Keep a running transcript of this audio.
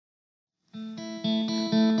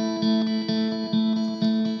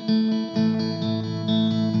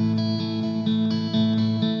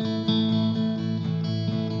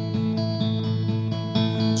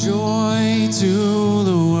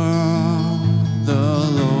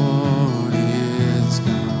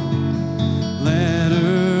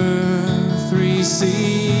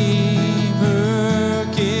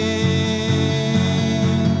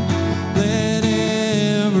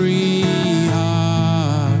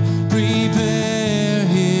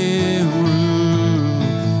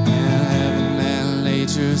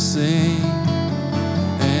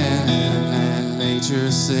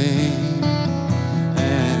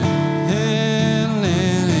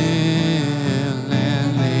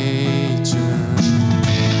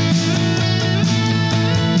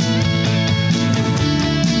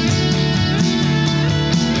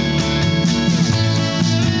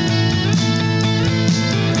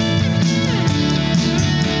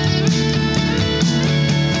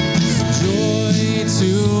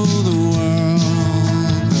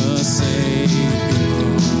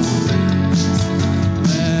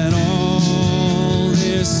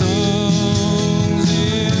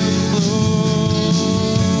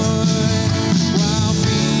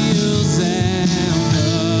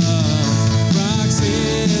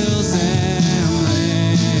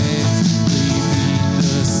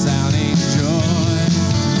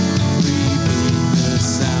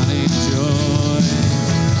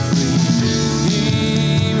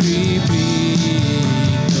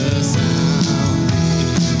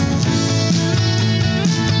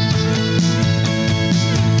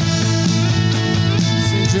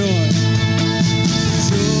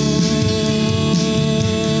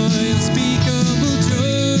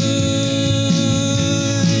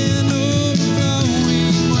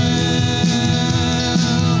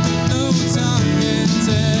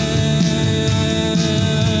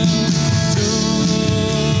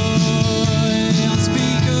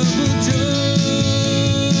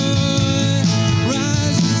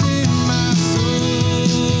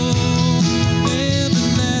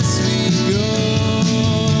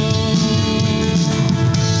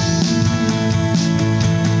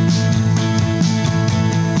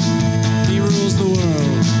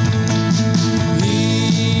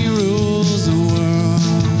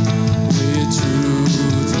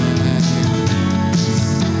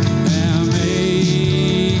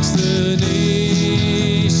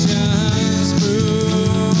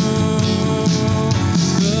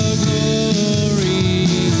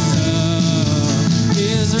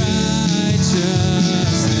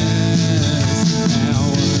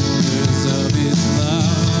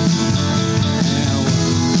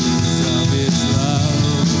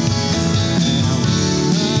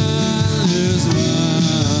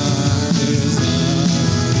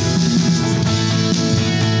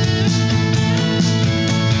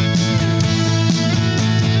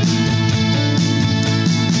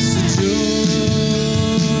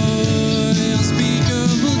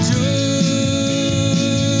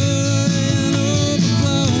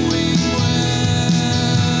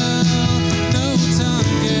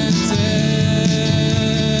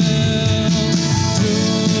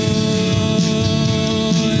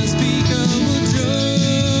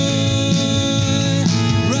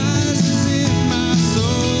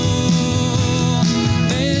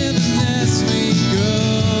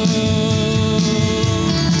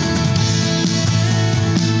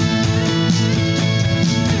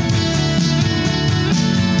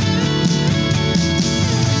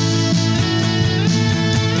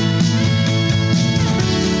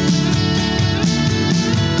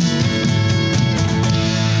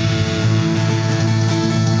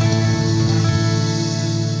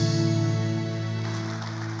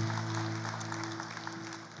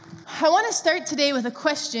I want to start today with a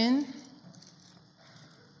question.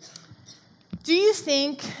 Do you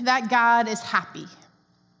think that God is happy?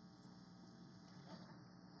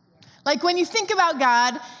 Like when you think about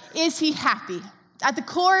God, is he happy? At the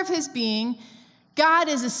core of his being, God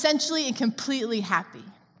is essentially and completely happy.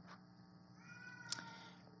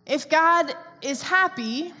 If God is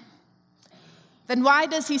happy, then why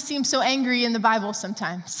does he seem so angry in the Bible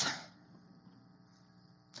sometimes?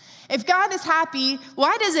 If God is happy,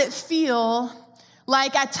 why does it feel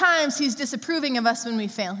like at times he's disapproving of us when we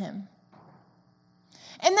fail him?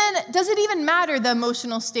 And then, does it even matter the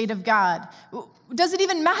emotional state of God? Does it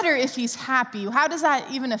even matter if he's happy? How does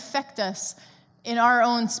that even affect us in our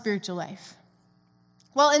own spiritual life?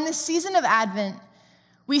 Well, in this season of Advent,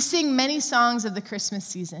 we sing many songs of the Christmas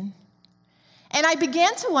season. And I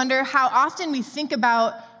began to wonder how often we think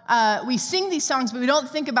about, we sing these songs, but we don't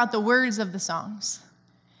think about the words of the songs.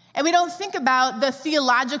 And we don't think about the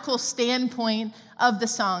theological standpoint of the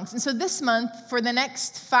songs. And so this month, for the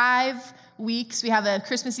next 5 weeks, we have a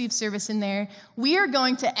Christmas Eve service in there. We are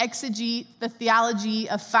going to exegete the theology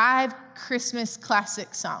of 5 Christmas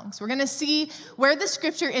classic songs. We're going to see where the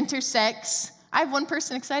scripture intersects. I have one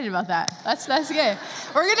person excited about that. That's good.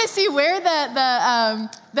 We're going to see where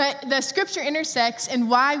the scripture intersects and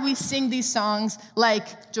why we sing these songs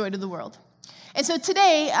like Joy to the World. And so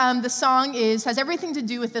today, the song has everything to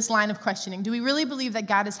do with this line of questioning. Do we really believe that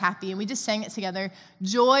God is happy? And we just sang it together,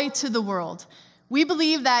 Joy to the World. We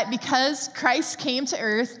believe that because Christ came to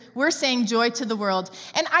earth, we're saying joy to the world.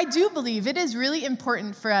 And I do believe it is really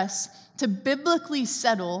important for us to biblically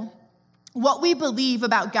settle what we believe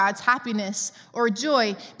about God's happiness or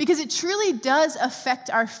joy, because it truly does affect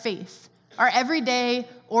our faith, our everyday,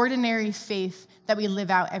 ordinary faith that we live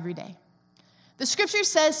out every day. The scripture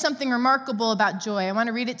says something remarkable about joy. I want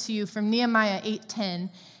to read it to you from Nehemiah 8:10.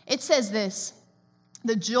 It says this,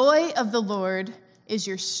 "The joy of the Lord is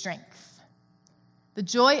your strength." The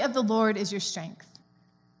joy of the Lord is your strength.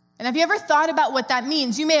 And have you ever thought about what that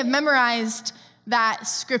means? You may have memorized that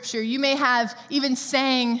scripture. You may have even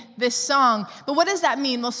sang this song. But what does that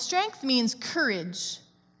mean? Well, strength means courage.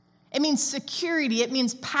 It means security. It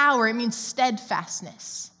means power. It means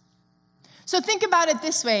steadfastness. So think about it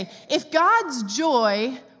this way. If God's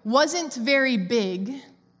joy wasn't very big,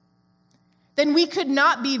 then we could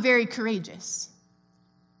not be very courageous.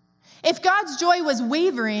 If God's joy was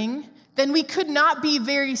wavering, then we could not be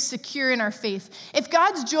very secure in our faith. If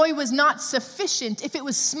God's joy was not sufficient, if it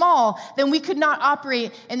was small, then we could not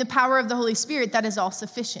operate in the power of the Holy Spirit that is all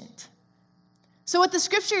sufficient. So what the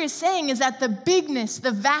scripture is saying is that the bigness,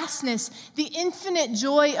 the vastness, the infinite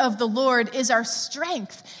joy of the Lord is our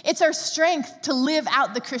strength. It's our strength to live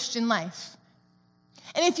out the Christian life.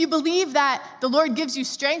 And if you believe that the Lord gives you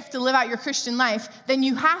strength to live out your Christian life, then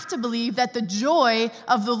you have to believe that the joy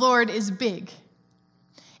of the Lord is big.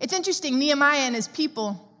 It's interesting, Nehemiah and his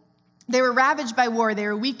people, they were ravaged by war. They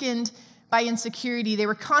were weakened by insecurity. They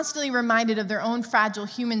were constantly reminded of their own fragile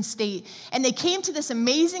human state. And they came to this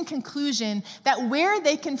amazing conclusion that where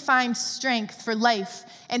they can find strength for life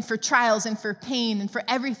and for trials and for pain and for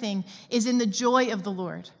everything is in the joy of the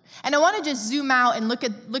Lord. And I want to just zoom out and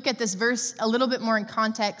look at this verse a little bit more in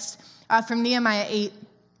context from Nehemiah 8.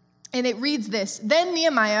 And it reads this, "Then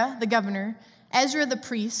Nehemiah, the governor, Ezra the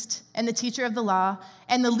priest and the teacher of the law,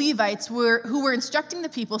 and the Levites who were instructing the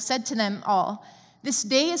people said to them all, 'This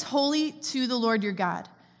day is holy to the Lord your God.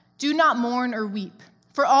 Do not mourn or weep,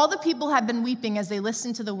 for all the people have been weeping as they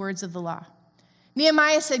listened to the words of the law.'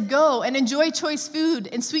 Nehemiah said, 'Go and enjoy choice food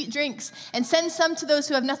and sweet drinks, and send some to those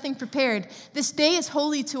who have nothing prepared. This day is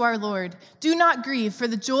holy to our Lord. Do not grieve, for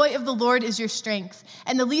the joy of the Lord is your strength.'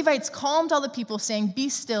 And the Levites calmed all the people, saying, 'Be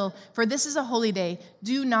still, for this is a holy day.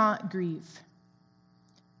 Do not grieve.'"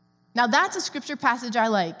 Now that's a scripture passage I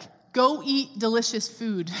like. Go eat delicious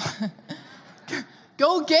food.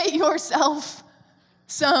 Go get yourself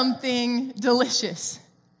something delicious.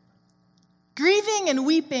 Grieving and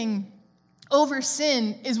weeping over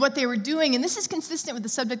sin is what they were doing, and this is consistent with the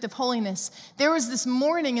subject of holiness. There was this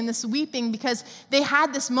mourning and this weeping because they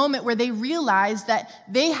had this moment where they realized that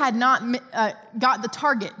they had not got the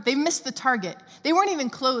target. They missed the target. They weren't even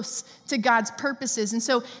close to God's purposes, and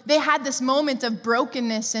so they had this moment of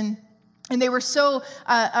brokenness, and they were so,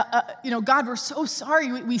 God, we're so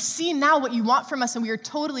sorry. We see now what you want from us, and we are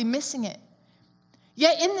totally missing it.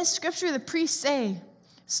 Yet in this scripture, the priests say,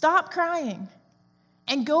 "Stop crying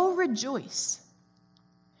and go rejoice."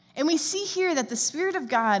 And we see here that the Spirit of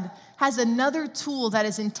God has another tool that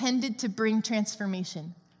is intended to bring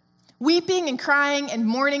transformation. Weeping and crying and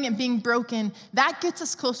mourning and being broken, that gets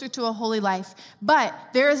us closer to a holy life. But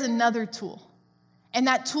there is another tool, and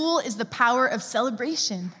that tool is the power of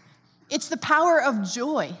celebration. It's the power of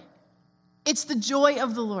joy. It's the joy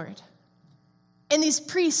of the Lord. And these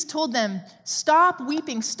priests told them, stop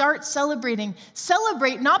weeping, start celebrating.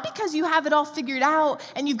 Celebrate not because you have it all figured out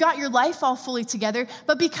and you've got your life all fully together,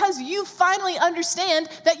 but because you finally understand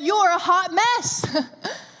that you're a hot mess.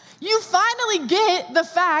 You finally get the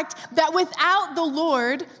fact that without the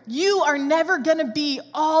Lord, you are never going to be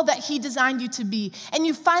all that he designed you to be. And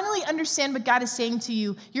you finally understand what God is saying to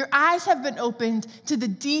you. Your eyes have been opened to the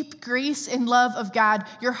deep grace and love of God.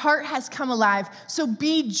 Your heart has come alive. So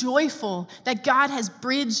be joyful that God has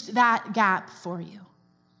bridged that gap for you.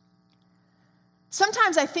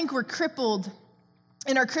 Sometimes I think we're crippled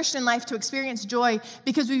in our Christian life to experience joy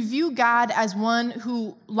because we view God as one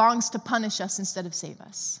who longs to punish us instead of save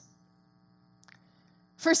us.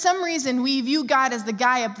 For some reason, we view God as the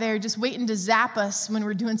guy up there just waiting to zap us when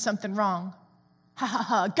we're doing something wrong. Ha ha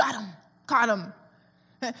ha, got him.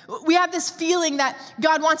 We have this feeling that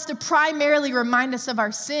God wants to primarily remind us of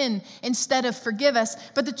our sin instead of forgive us.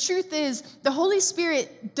 But the truth is, the Holy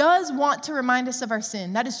Spirit does want to remind us of our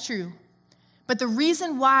sin. That is true. But the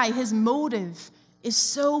reason why, his motive, is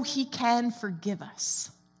so he can forgive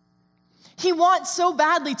us. He wants so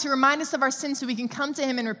badly to remind us of our sins so we can come to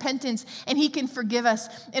him in repentance and he can forgive us.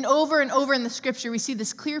 And over in the scripture, we see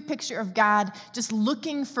this clear picture of God just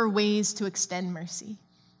looking for ways to extend mercy.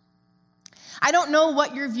 I don't know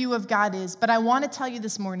what your view of God is, but I want to tell you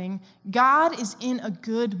this morning, God is in a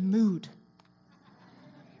good mood.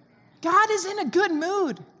 God is in a good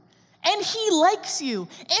mood. And he likes you.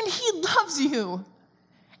 And he loves you.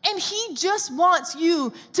 And he just wants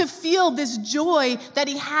you to feel this joy that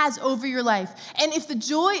he has over your life. And if the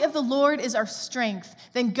joy of the Lord is our strength,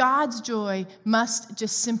 then God's joy must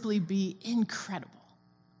just simply be incredible.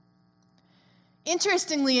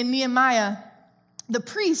 Interestingly, in Nehemiah, the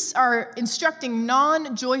priests are instructing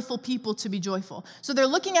non-joyful people to be joyful. So they're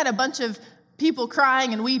looking at a bunch of people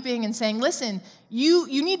crying and weeping and saying, listen, you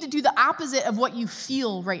need to do the opposite of what you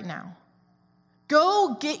feel right now.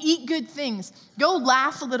 Go eat good things. Go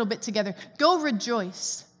laugh a little bit together. Go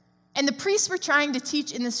rejoice. And the priests were trying to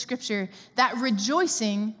teach in the scripture that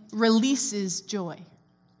rejoicing releases joy.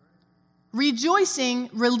 Rejoicing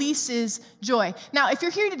releases joy. Now, if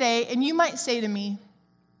you're here today and you might say to me,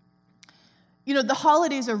 the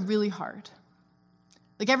holidays are really hard.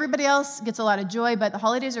 Like everybody else gets a lot of joy, but the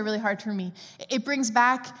holidays are really hard for me. It brings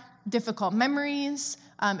back difficult memories.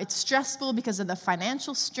 It's stressful because of the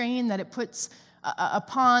financial strain that it puts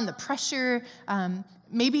upon, the pressure.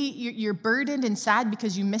 Maybe you're burdened and sad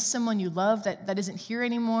because you miss someone you love that isn't here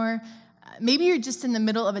anymore. Maybe you're just in the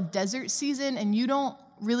middle of a desert season and you don't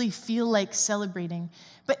really feel like celebrating.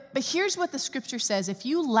 But here's what the scripture says. If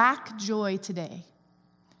you lack joy today,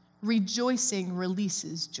 rejoicing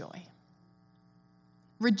releases joy.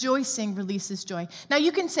 Rejoicing releases joy. Now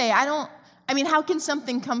you can say, how can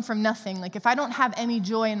something come from nothing? Like if I don't have any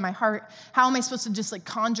joy in my heart, how am I supposed to just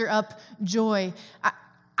conjure up joy?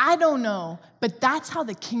 I don't know, but that's how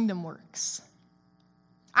the kingdom works.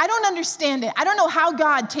 I don't understand it. I don't know how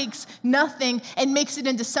God takes nothing and makes it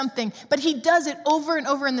into something, but he does it over and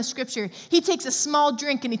over in the scripture. He takes a small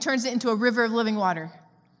drink and he turns it into a river of living water.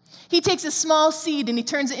 He takes a small seed and he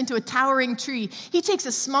turns it into a towering tree. He takes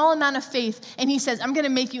a small amount of faith and he says, I'm going to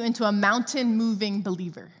make you into a mountain-moving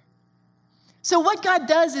believer. So what God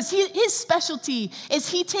does is his specialty is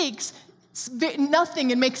he takes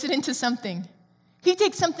nothing and makes it into something. He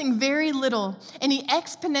takes something very little and he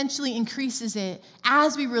exponentially increases it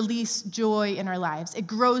as we release joy in our lives. It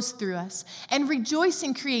grows through us. And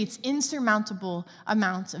rejoicing creates insurmountable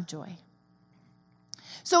amounts of joy.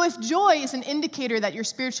 So if joy is an indicator that your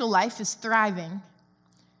spiritual life is thriving,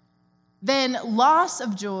 then loss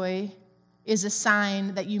of joy is a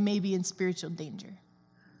sign that you may be in spiritual danger.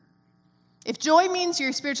 If joy means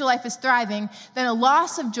your spiritual life is thriving, then a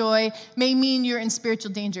loss of joy may mean you're in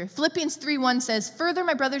spiritual danger. Philippians 3:1 says, "Further,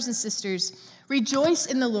 my brothers and sisters, rejoice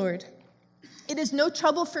in the Lord. It is no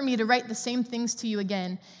trouble for me to write the same things to you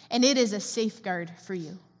again, and it is a safeguard for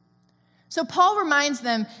you." So Paul reminds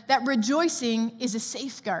them that rejoicing is a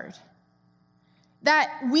safeguard, that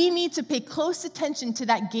we need to pay close attention to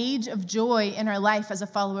that gauge of joy in our life as a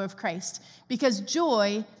follower of Christ, because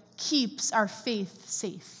joy keeps our faith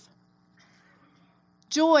safe.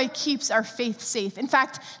 Joy keeps our faith safe. In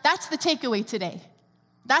fact, that's the takeaway today.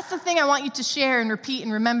 That's the thing I want you to share and repeat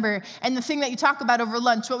and remember. And the thing that you talk about over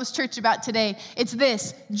lunch, what was church about today? It's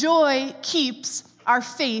this: joy keeps our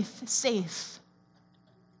faith safe.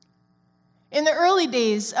 In the early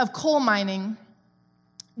days of coal mining,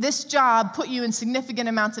 this job put you in significant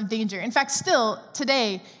amounts of danger. In fact, still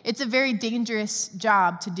today, it's a very dangerous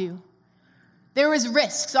job to do. There was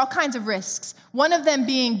risks, all kinds of risks. One of them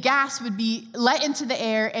being gas would be let into the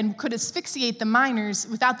air and could asphyxiate the miners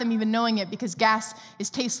without them even knowing it, because gas is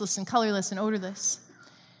tasteless and colorless and odorless.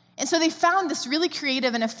 And so they found this really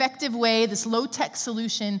creative and effective way, this low-tech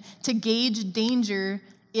solution to gauge danger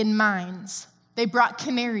in mines. They brought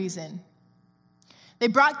canaries in. They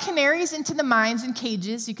brought canaries into the mines in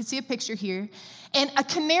cages. You can see a picture here. And a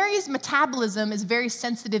canary's metabolism is very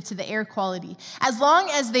sensitive to the air quality. As long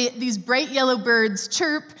as these bright yellow birds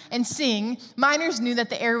chirp and sing, miners knew that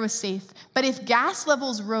the air was safe. But if gas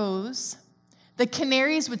levels rose, the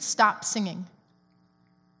canaries would stop singing.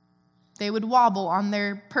 They would wobble on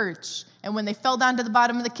their perch. And when they fell down to the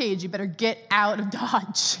bottom of the cage, you better get out of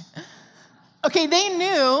Dodge. Okay, they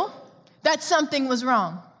knew that something was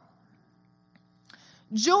wrong.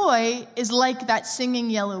 Joy is like that singing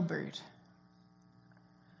yellow bird.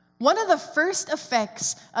 One of the first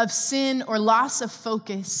effects of sin or loss of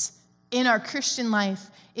focus in our Christian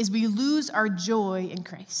life is we lose our joy in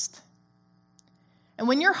Christ. And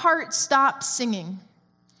when your heart stops singing,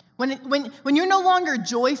 when you're no longer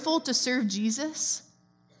joyful to serve Jesus,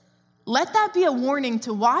 let that be a warning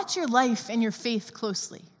to watch your life and your faith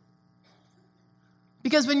closely.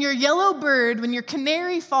 Because when your yellow bird, when your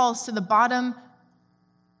canary falls to the bottom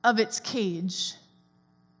of its cage,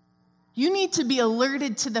 you need to be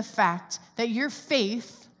alerted to the fact that your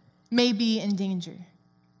faith may be in danger.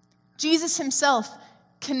 Jesus himself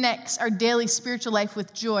connects our daily spiritual life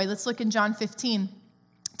with joy. Let's look in John 15,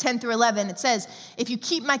 10 through 11. It says, "If you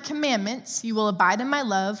keep my commandments, you will abide in my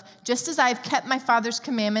love, just as I have kept my Father's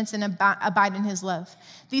commandments and abide in his love.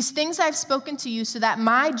 These things I have spoken to you so that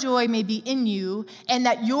my joy may be in you and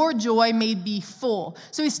that your joy may be full."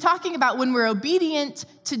 So he's talking about when we're obedient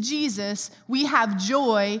to Jesus, we have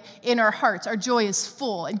joy in our hearts. Our joy is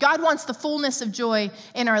full. And God wants the fullness of joy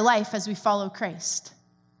in our life as we follow Christ.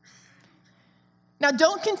 Now,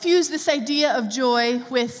 don't confuse this idea of joy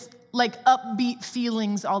with like upbeat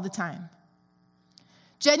feelings all the time.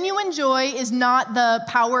 Genuine joy is not the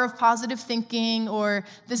power of positive thinking or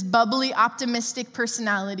this bubbly, optimistic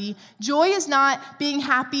personality. Joy is not being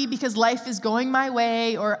happy because life is going my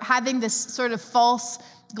way or having this sort of false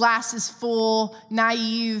glasses full,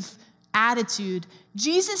 naive attitude.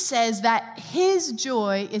 Jesus says that his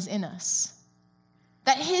joy is in us.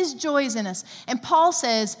 That his joy is in us. And Paul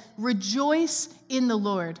says, rejoice in the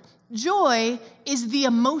Lord. Joy is the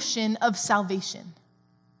emotion of salvation.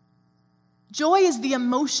 Joy is the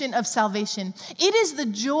emotion of salvation. It is the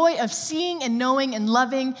joy of seeing and knowing and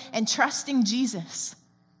loving and trusting Jesus.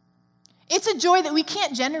 It's a joy that we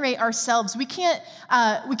can't generate ourselves. We can't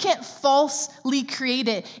falsely create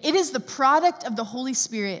it. It is the product of the Holy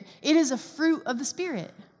Spirit. It is a fruit of the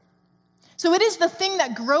Spirit. So it is the thing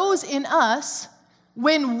that grows in us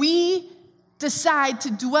when we decide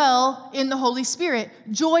to dwell in the Holy Spirit.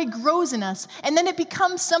 Joy grows in us, and then it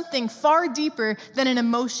becomes something far deeper than an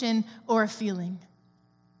emotion or a feeling.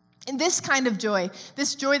 And this kind of joy,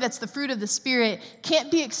 this joy that's the fruit of the Spirit,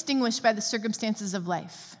 can't be extinguished by the circumstances of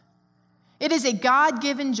life. It is a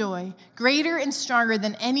God-given joy, greater and stronger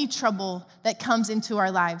than any trouble that comes into our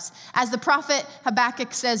lives. As the prophet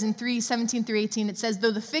Habakkuk says in 3:17 through 18, it says, "Though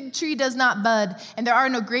the fig tree does not bud, and there are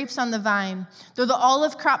no grapes on the vine, though the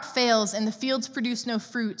olive crop fails, and the fields produce no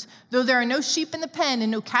fruit, though there are no sheep in the pen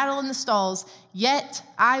and no cattle in the stalls, yet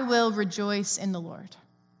I will rejoice in the Lord.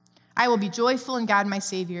 I will be joyful in God my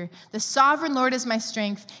Savior. The sovereign Lord is my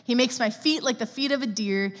strength. He makes my feet like the feet of a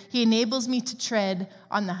deer. He enables me to tread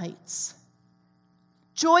on the heights."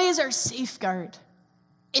 Joy is our safeguard.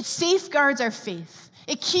 It safeguards our faith.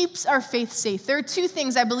 It keeps our faith safe. There are two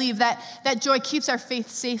things I believe that joy keeps our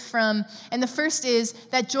faith safe from. And the first is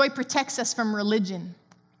that joy protects us from religion.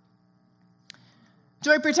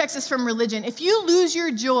 Joy protects us from religion. If you lose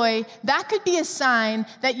your joy, that could be a sign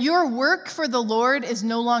that your work for the Lord is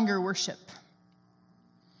no longer worship.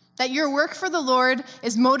 That your work for the Lord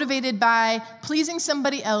is motivated by pleasing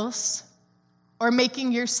somebody else or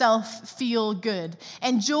making yourself feel good.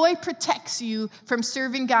 And joy protects you from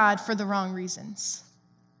serving God for the wrong reasons.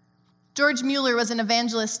 George Mueller was an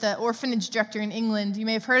evangelist, orphanage director in England. You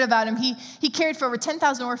may have heard about him. He cared for over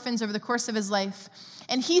 10,000 orphans over the course of his life.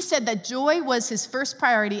 And he said that joy was his first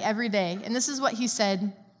priority every day. And this is what he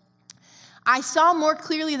said: "I saw more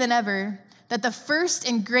clearly than ever that the first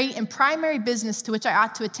and great and primary business to which I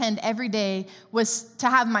ought to attend every day was to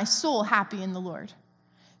have my soul happy in the Lord.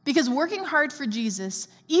 Because working hard for Jesus,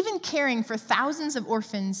 even caring for thousands of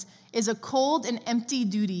orphans, is a cold and empty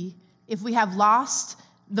duty if we have lost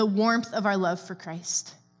the warmth of our love for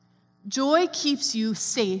Christ." Joy keeps you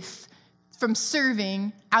safe from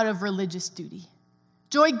serving out of religious duty.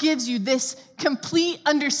 Joy gives you this complete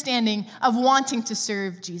understanding of wanting to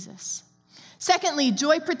serve Jesus. Secondly,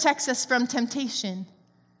 joy protects us from temptation.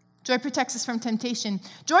 Joy protects us from temptation.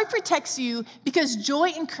 Joy protects you because joy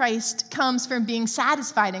in Christ comes from being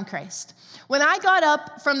satisfied in Christ. When I got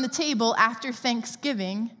up from the table after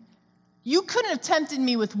Thanksgiving, you couldn't have tempted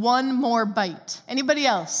me with one more bite. Anybody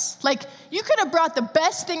else? Like, you could have brought the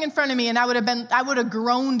best thing in front of me and I would have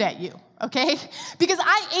groaned at you, okay? Because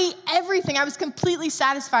I ate everything. I was completely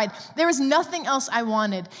satisfied. There was nothing else I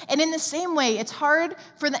wanted. And in the same way, it's hard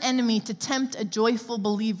for the enemy to tempt a joyful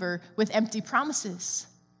believer with empty promises.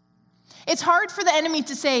 It's hard for the enemy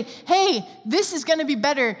to say, hey, this is going to be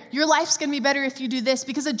better. Your life's going to be better if you do this,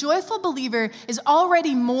 because a joyful believer is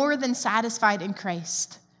already more than satisfied in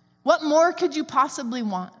Christ. What more could you possibly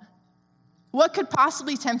want? What could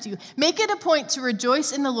possibly tempt you? Make it a point to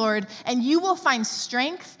rejoice in the Lord, and you will find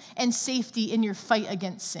strength and safety in your fight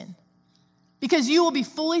against sin, because you will be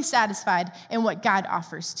fully satisfied in what God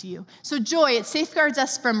offers to you. So joy, it safeguards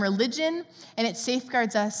us from religion, and it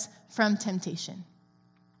safeguards us from temptation.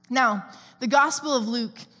 Now, the Gospel of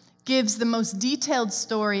Luke gives the most detailed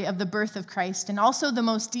story of the birth of Christ and also the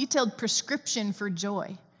most detailed prescription for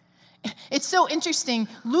joy. It's so interesting.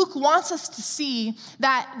 Luke wants us to see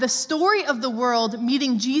that the story of the world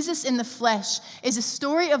meeting Jesus in the flesh is a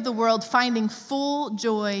story of the world finding full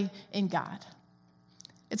joy in God.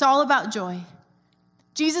 It's all about joy.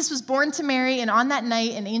 Jesus was born to Mary, and on that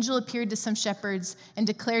night, an angel appeared to some shepherds and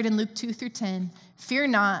declared in Luke 2-10, "Fear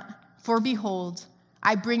not, for behold,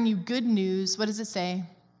 I bring you good news," what does it say?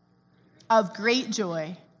 "Of great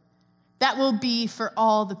joy that will be for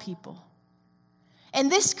all the people." And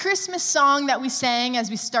this Christmas song that we sang as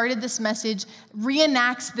we started this message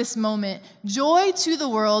reenacts this moment. Joy to the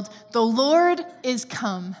world, the Lord is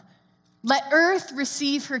come. Let earth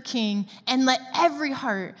receive her King, and let every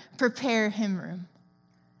heart prepare him room.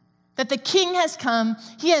 That the King has come,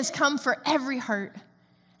 he has come for every heart.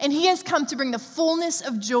 And he has come to bring the fullness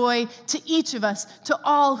of joy to each of us, to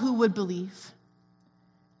all who would believe.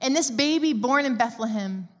 And this baby born in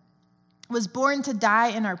Bethlehem was born to die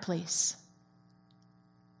in our place.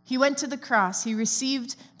 He went to the cross. He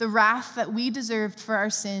received the wrath that we deserved for our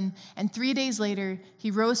sin. And 3 days later, he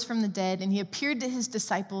rose from the dead, and he appeared to his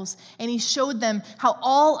disciples, and he showed them how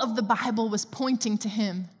all of the Bible was pointing to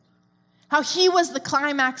him. How he was the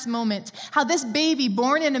climax moment, how this baby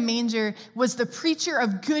born in a manger was the preacher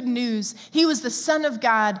of good news. He was the Son of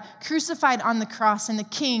God, crucified on the cross, and the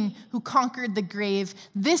King who conquered the grave.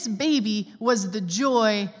 This baby was the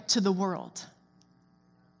joy to the world.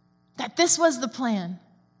 That this was the plan.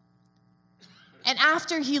 And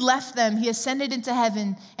after he left them, he ascended into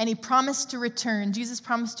heaven, and he promised to return. Jesus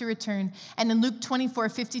promised to return. And in Luke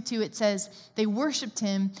 24:52, it says, they worshiped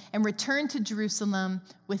him and returned to Jerusalem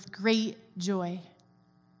with great joy.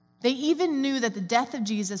 They even knew that the death of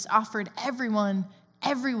Jesus offered everyone,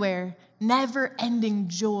 everywhere, never-ending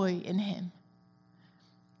joy in him.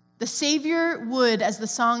 The Savior would, as the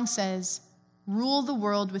song says, rule the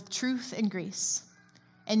world with truth and grace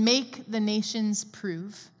and make the nations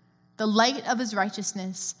prove the light of his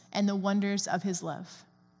righteousness and the wonders of his love.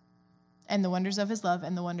 And the wonders of his love,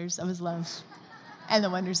 and the wonders of his love, and the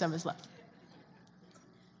wonders of his love.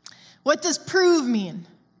 What does prove mean?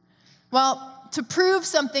 Well, to prove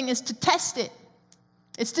something is to test it.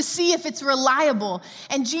 It's to see if it's reliable.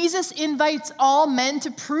 And Jesus invites all men to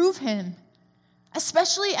prove him,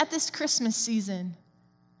 especially at this Christmas season.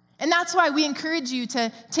 And that's why we encourage you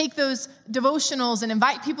to take those devotionals and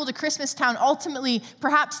invite people to Christmastown. Ultimately,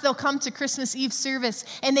 perhaps they'll come to Christmas Eve service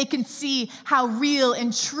and they can see how real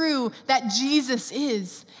and true that Jesus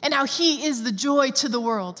is and how he is the joy to the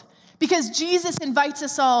world. Because Jesus invites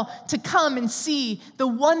us all to come and see the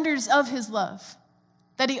wonders of his love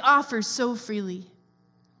that he offers so freely.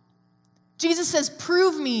 Jesus says,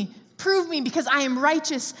 prove me because I am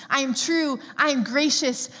righteous, I am true, I am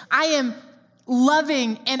gracious, I am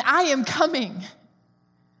loving, and I am coming.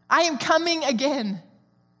 I am coming again.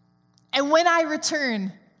 And when I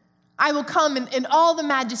return, I will come in all the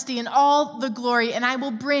majesty and all the glory, and I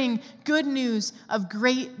will bring good news of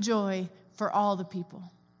great joy for all the people.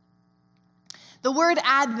 The word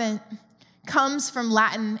Advent comes from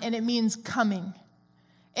Latin, and it means coming.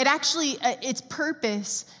 It actually, its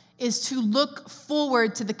purpose is to look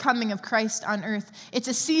forward to the coming of Christ on earth. It's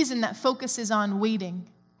a season that focuses on waiting.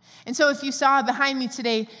 And so if you saw behind me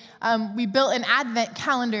today, we built an Advent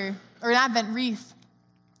calendar or an Advent wreath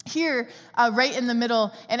here right in the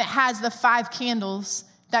middle, and it has the 5 candles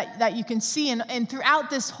that you can see. And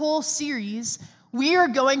throughout this whole series, we are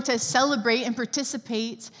going to celebrate and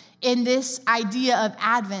participate in this idea of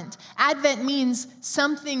Advent. Advent means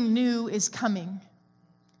something new is coming.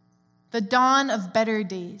 the dawn of better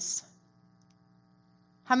days.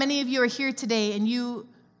 How many of you are here today and you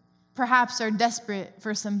perhaps are desperate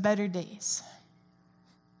for some better days?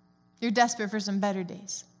 You're desperate for some better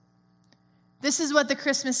days. This is what the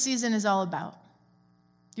Christmas season is all about.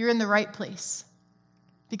 You're in the right place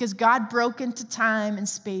because God broke into time and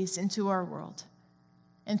space into our world.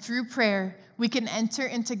 And through prayer, we can enter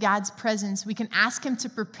into God's presence. We can ask him to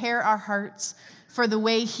prepare our hearts for the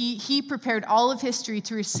way he prepared all of history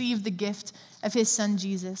to receive the gift of his son,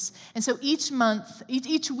 Jesus. And so each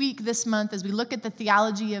week this month, as we look at the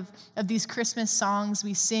theology of these Christmas songs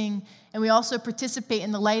we sing, and we also participate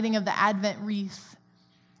in the lighting of the Advent wreath,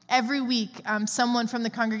 every week, someone from the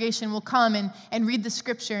congregation will come and read the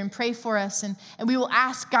scripture and pray for us, and we will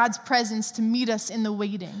ask God's presence to meet us in the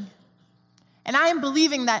waiting. And I am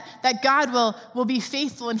believing that God will be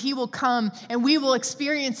faithful and he will come and we will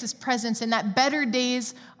experience his presence and that better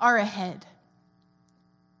days are ahead.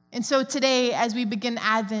 And so today, as we begin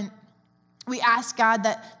Advent, we ask God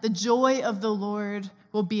that the joy of the Lord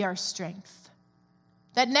will be our strength.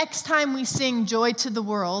 That next time we sing Joy to the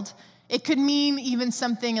World, it could mean even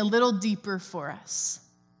something a little deeper for us.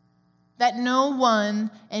 That no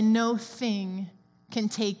one and no thing can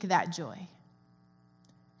take that joy.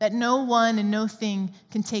 That no one and no thing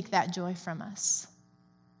can take that joy from us.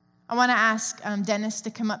 I want to ask Dennis to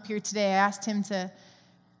come up here today. I asked him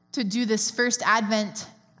to do this first Advent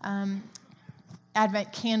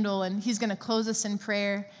candle, and he's going to close us in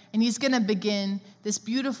prayer, and he's going to begin this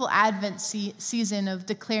beautiful Advent season of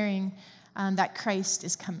declaring that Christ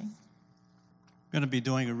is coming. I'm going to be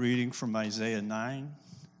doing a reading from Isaiah 9,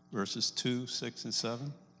 verses 2, 6, and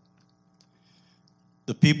 7.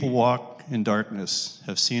 The people walk in darkness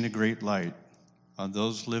have seen a great light. On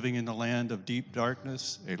those living in the land of deep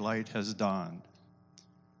darkness, a light has dawned.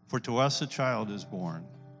 For to us a child is born,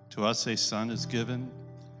 to us a son is given,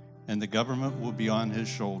 and the government will be on his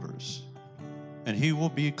shoulders. And he will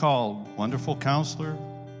be called Wonderful Counselor,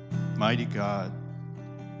 Mighty God,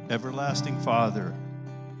 Everlasting Father,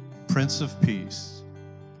 Prince of Peace.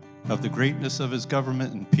 Of the greatness of his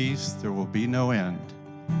government and peace there will be no end.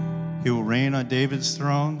 He will reign on David's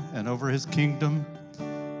throne and over his kingdom,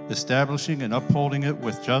 establishing and upholding it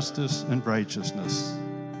with justice and righteousness.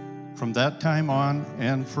 From that time on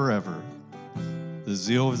and forever, the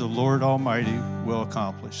zeal of the Lord Almighty will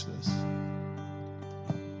accomplish this.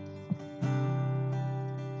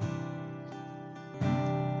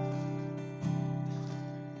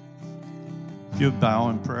 If you bow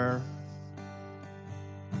in prayer.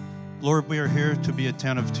 Lord, we are here to be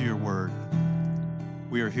attentive to your word.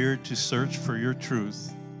 We are here to search for your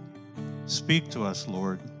truth. Speak to us,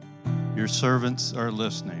 Lord. Your servants are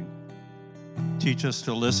listening. Teach us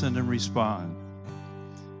to listen and respond.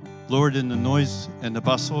 Lord, in the noise and the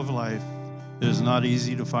bustle of life, it is not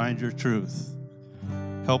easy to find your truth.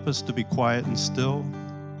 Help us to be quiet and still.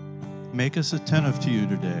 Make us attentive to you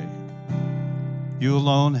today. You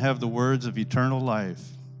alone have the words of eternal life.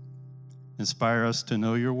 Inspire us to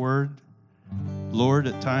know your word. Lord,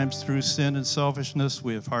 at times through sin and selfishness,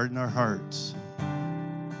 we have hardened our hearts.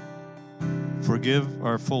 Forgive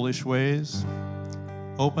our foolish ways.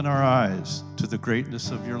 Open our eyes to the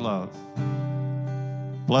greatness of your love.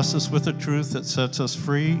 Bless us with the truth that sets us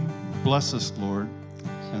free. Bless us, Lord,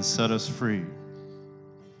 and set us free.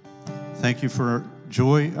 Thank you for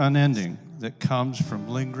joy unending that comes from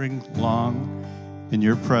lingering long in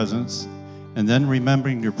your presence and then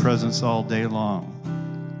remembering your presence all day long.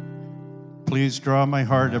 Please draw my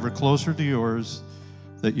heart ever closer to yours,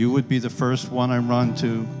 that you would be the first one I run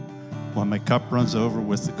to when my cup runs over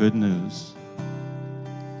with the good news.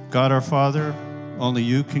 God our Father, only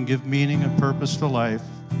you can give meaning and purpose to life.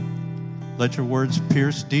 Let your words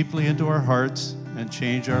pierce deeply into our hearts and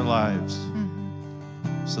change our lives,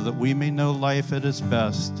 so that we may know life at its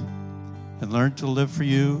best and learn to live for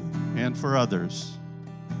you and for others.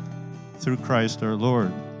 Through Christ our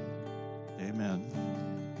Lord. Amen.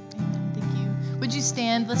 Amen. Thank you. Would you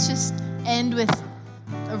stand? Let's just end with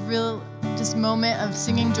a real moment of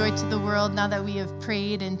singing joy to the world now that we have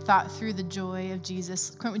prayed and thought through the joy of Jesus.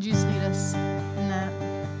 Quint, would you just lead us in that?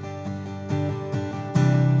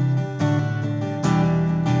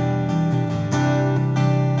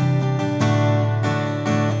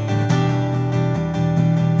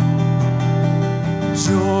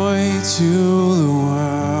 Joy to the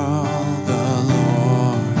world, the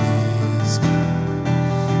Lord is good.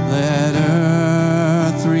 Let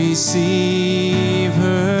earth receive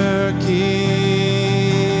her King.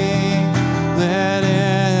 Let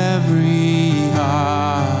every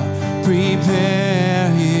heart prepare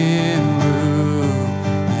him room.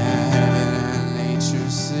 Let heaven and nature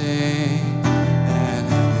sing. Let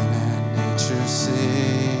heaven and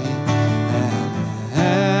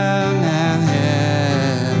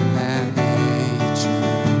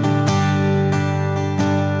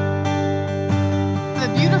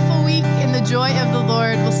the joy of the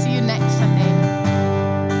Lord. We'll see you next Sunday.